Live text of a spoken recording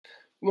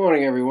Good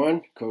morning,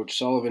 everyone. Coach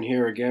Sullivan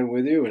here again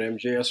with you at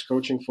MJS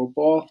Coaching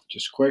Football.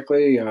 Just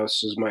quickly,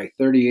 this is my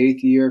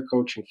 38th year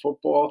coaching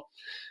football.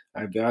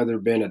 I've either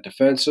been a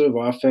defensive,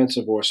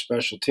 offensive, or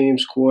special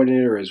teams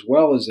coordinator, as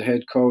well as the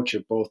head coach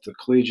at both the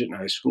collegiate and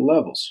high school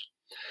levels.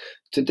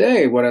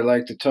 Today, what I'd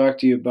like to talk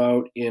to you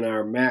about in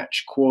our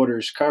match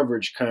quarters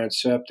coverage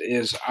concept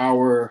is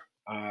our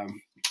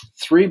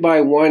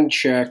 3-by-1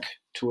 check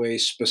to a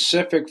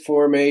specific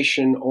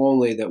formation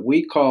only that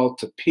we call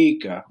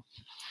Topeka.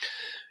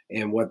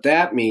 And what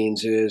that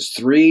means is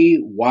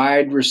 3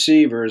 wide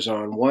receivers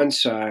on one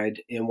side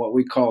and what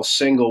we call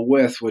single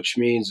width, which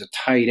means a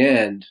tight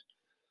end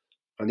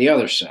on the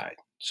other side.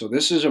 So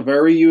this is a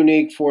very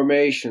unique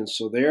formation.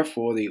 So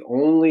therefore, the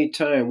only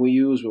time we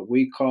use what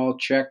we call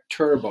check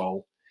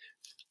turbo,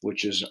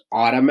 which is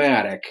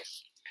automatic,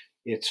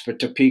 it's for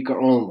Topeka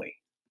only.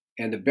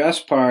 And the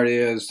best part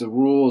is the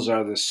rules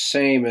are the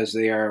same as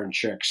they are in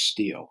check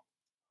steel.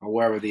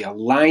 However, the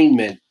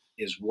alignment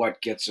is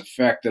what gets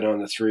affected on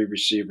the 3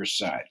 receiver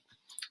side.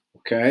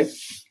 Okay?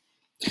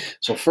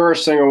 So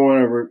first thing I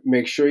want to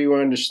make sure you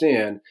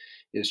understand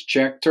is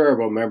check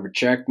turbo. Remember,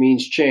 check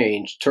means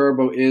change.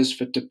 Turbo is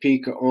for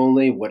Topeka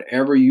only,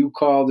 whatever you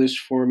call this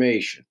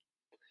formation.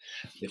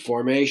 The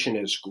formation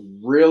is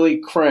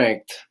really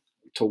cranked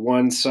to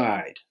one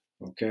side.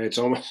 Okay? It's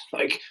almost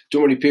like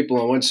too many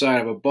people on one side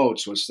of a boat,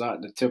 so it's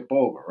starting to tip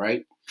over,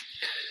 right?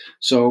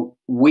 So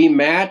we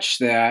match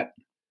that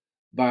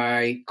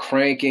by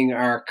cranking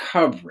our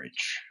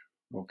coverage,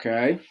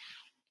 okay?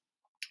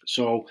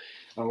 So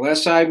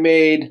unless I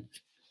made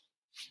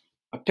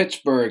a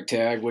Pittsburgh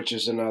tag, which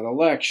is another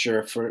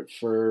lecture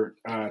for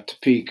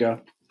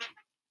Topeka,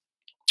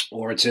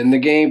 or it's in the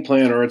game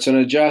plan, or it's an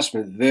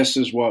adjustment, this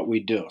is what we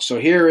do. So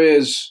here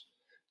is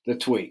the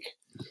tweak.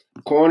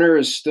 Corner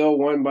is still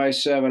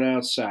 1-by-7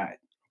 outside,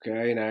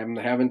 okay? And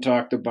I haven't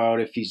talked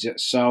about if he's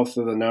south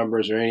of the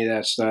numbers or any of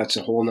that stuff. That's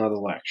a whole nother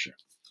lecture.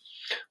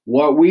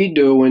 What we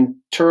do in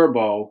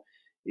turbo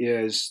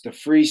is the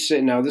free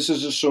sit. Now, this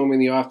is assuming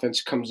the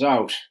offense comes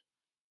out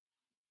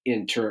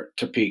in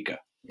Topeka,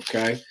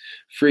 okay?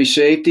 Free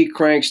safety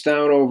cranks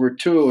down over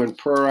 2, and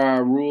per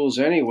our rules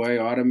anyway,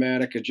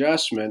 automatic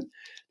adjustment,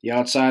 the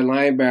outside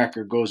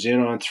linebacker goes in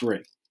on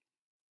 3.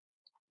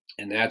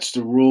 And that's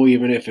the rule,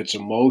 even if it's a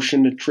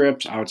motion that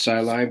trips,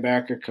 outside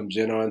linebacker comes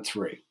in on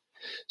 3.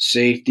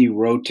 Safety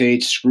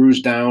rotates,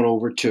 screws down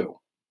over 2.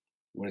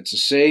 When it's a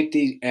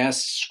safety,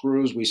 S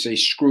screws, we say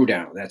screw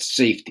down. That's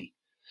safety.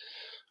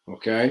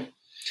 Okay?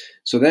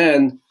 So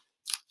then,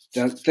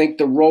 think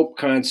the rope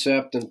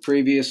concept in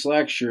previous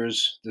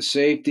lectures. The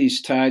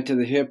safety's tied to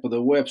the hip of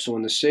the whip, so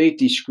when the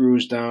safety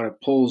screws down,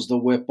 it pulls the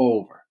whip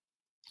over.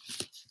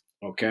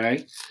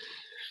 Okay?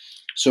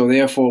 So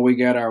therefore, we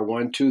got our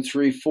 1, 2,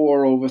 3,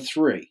 4 over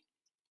 3.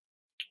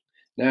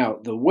 Now,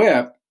 the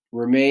whip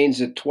remains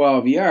at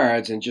 12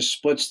 yards and just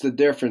splits the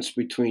difference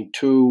between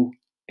 2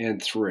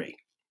 and 3.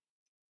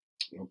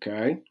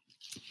 Okay?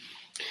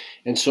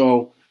 And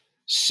so,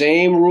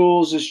 same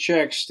rules as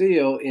check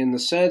steel in the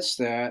sense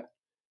that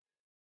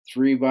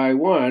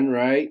 3-by-1,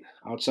 right?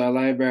 Outside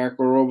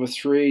linebacker over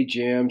 3,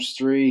 jams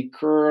 3,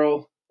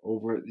 curl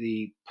over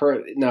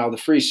now the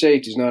free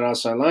safety is not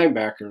outside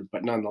linebacker,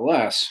 but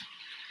nonetheless,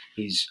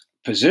 he's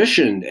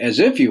positioned as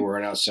if he were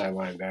an outside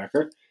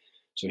linebacker.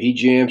 So he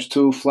jams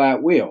 2,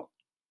 flat wheel.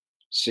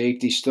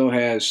 Safety still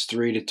has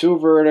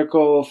 3-2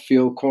 vertical.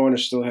 Field corner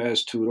still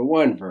has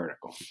 2-1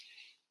 vertical.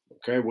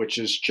 Okay, which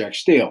is check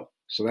steel.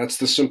 So that's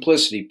the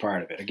simplicity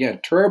part of it.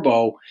 Again,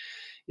 turbo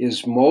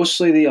is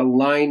mostly the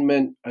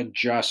alignment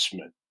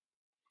adjustment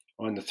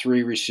on the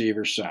 3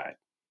 receiver side.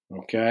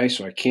 Okay,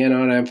 so I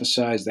cannot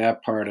emphasize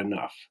that part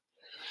enough.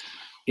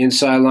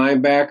 Inside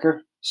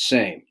linebacker,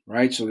 same,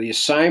 right? So the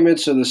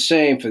assignments are the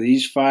same for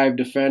these 5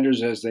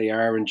 defenders as they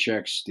are in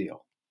check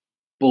steel.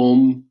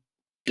 Boom,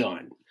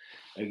 done.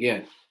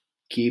 Again,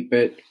 keep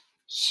it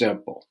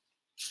simple.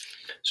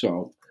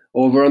 So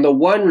over on the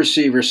 1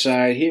 receiver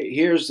side,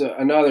 here's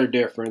another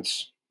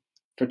difference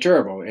for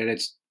turbo, and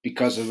it's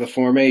because of the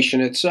formation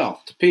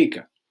itself,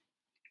 Topeka.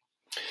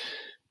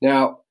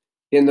 Now,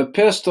 in the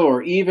pistol,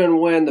 or even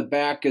when the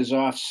back is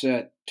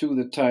offset to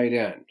the tight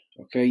end,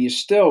 okay, you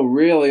still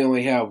really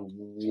only have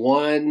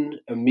 1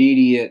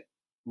 immediate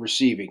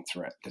receiving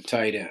threat, the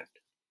tight end,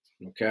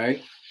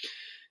 okay?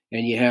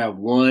 And you have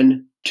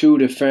 1, 2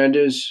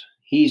 defenders,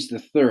 he's the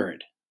 3rd,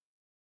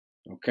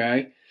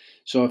 okay?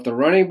 So if the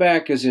running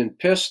back is in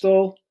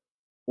pistol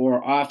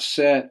or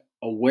offset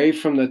away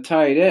from the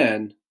tight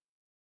end,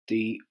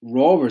 the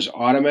rover's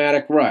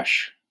automatic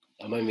rush.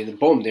 I mean,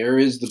 boom, there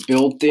is the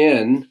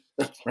built-in,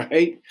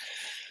 right,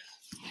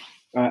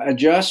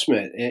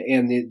 adjustment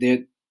and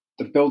the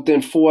built-in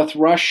 4th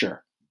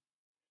rusher.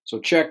 So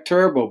check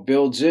turbo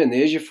builds in.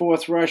 There's your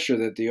 4th rusher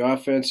that the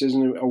offense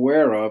isn't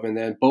aware of, and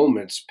then boom,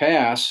 it's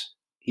pass.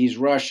 He's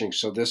rushing,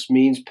 so this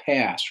means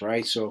pass,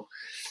 right? So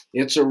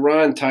it's a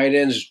run. Tight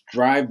end's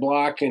drive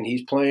blocking.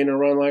 He's playing a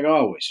run like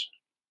always.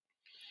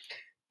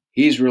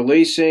 He's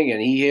releasing, and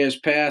he hears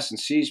pass and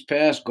sees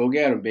pass. Go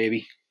get him,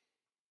 baby.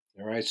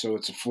 All right, so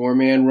it's a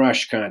 4-man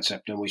rush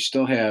concept, and we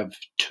still have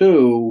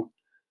 2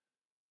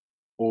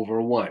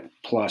 over 1,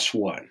 plus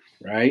 1,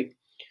 right?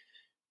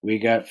 We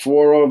got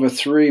 4 over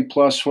 3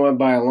 plus 1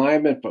 by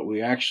alignment, but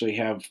we actually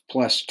have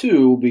plus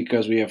 2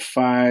 because we have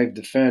 5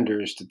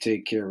 defenders to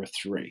take care of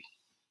 3.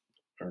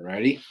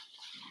 Alrighty?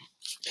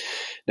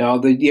 Now,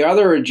 the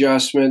other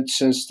adjustment,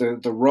 since the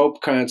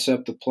rope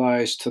concept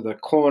applies to the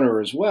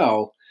corner as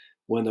well,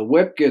 when the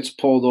whip gets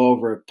pulled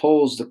over, it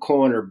pulls the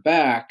corner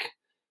back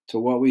to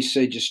what we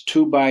say just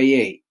 2 by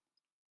 8,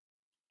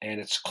 and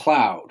it's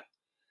cloud.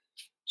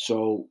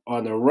 So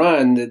on the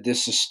run,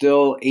 this is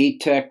still 8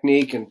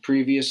 technique. In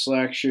previous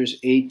lectures,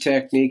 8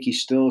 technique.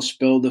 He's still a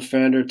spill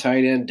defender,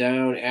 tight end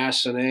down,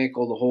 ass and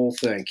ankle, the whole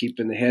thing,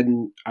 keeping the head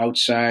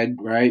outside,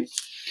 right?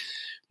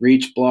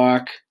 Reach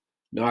block,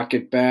 knock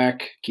it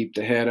back, keep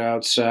the head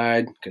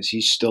outside because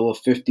he's still a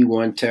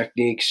 51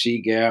 technique,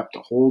 C gap,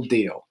 the whole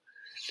deal.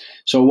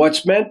 So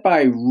what's meant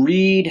by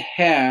read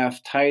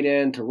half tight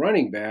end to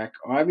running back,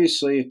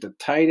 obviously if the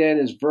tight end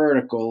is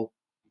vertical,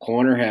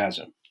 corner has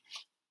him.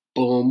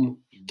 Boom,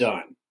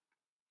 done.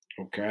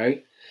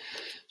 Okay?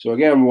 So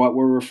again, what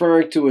we're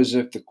referring to is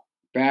if the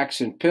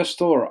back's in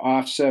pistol or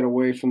offset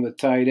away from the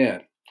tight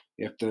end.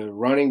 If the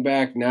running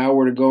back now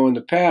were to go in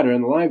the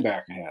pattern, the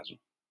linebacker has him.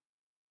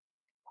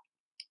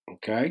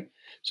 Okay?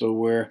 So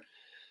we're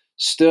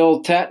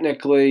still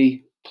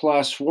technically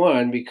plus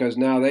 1 because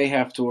now they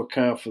have to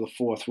account for the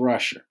 4th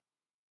rusher.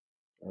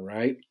 All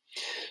right?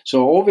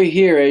 So over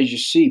here, as you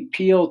see,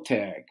 peel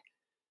tag.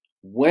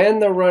 When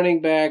the running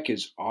back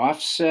is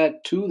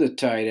offset to the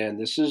tight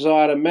end, this is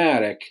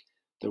automatic.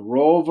 The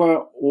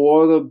rover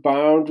or the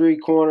boundary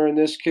corner in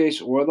this case,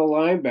 or the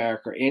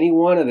linebacker, any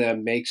one of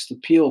them makes the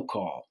peel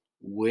call,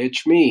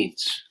 which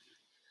means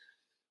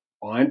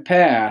on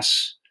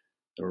pass,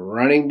 the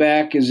running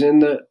back is in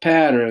the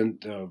pattern,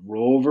 the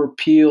rover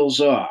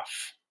peels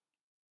off.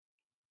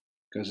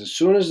 Because as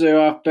soon as the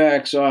off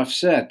back's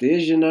offset,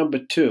 there's your number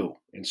 2.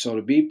 And so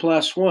to be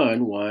plus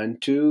 1, 1,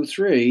 2,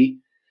 3,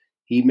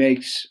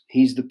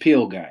 he's the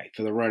peel guy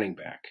for the running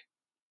back.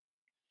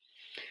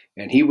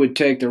 And he would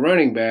take the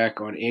running back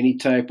on any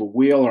type of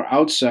wheel or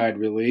outside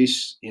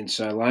release.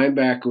 Inside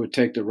linebacker would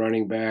take the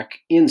running back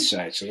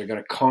inside. So they're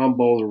going to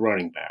combo the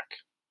running back.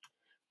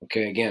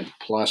 Okay, again,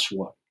 plus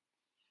 1.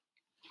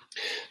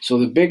 So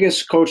the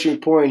biggest coaching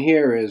point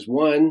here is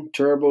 1,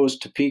 turbos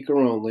Topeka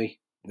only.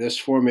 This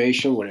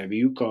formation, whatever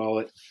you call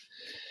it.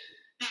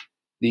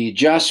 The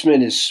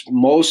adjustment is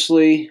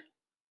mostly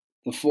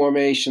the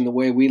formation, the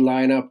way we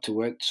line up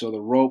to it. So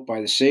the rope by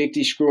the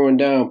safety screwing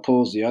down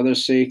pulls the other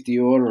safety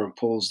order and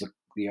pulls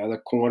the other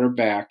corner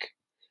back.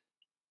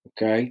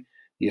 Okay?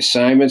 The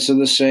assignments are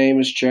the same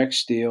as check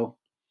steal.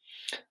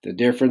 The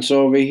difference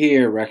over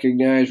here,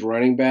 recognize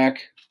running back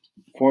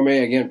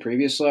formation. Again,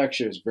 previous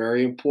lecture is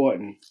very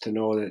important to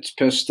know that it's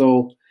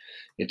pistol,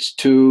 it's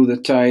to the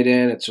tight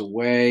end, it's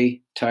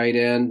away, tight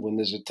end. When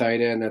there's a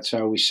tight end, that's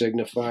how we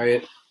signify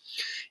it.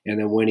 And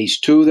then when he's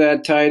to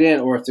that tight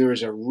end, or if there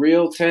is a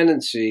real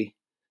tendency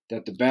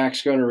that the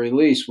back's going to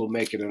release, we'll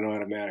make it an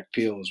automatic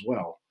peel as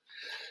well.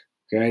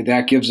 Okay,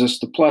 that gives us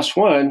the plus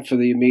 1 for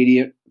the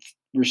immediate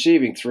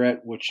receiving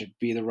threat, which would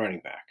be the running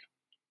back.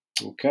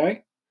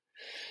 Okay?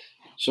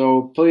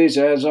 So please,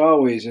 as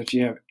always, if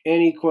you have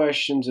any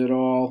questions at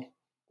all,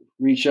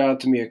 reach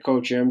out to me at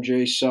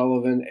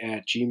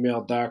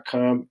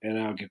CoachMJSullivan@gmail.com, and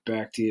I'll get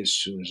back to you as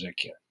soon as I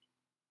can.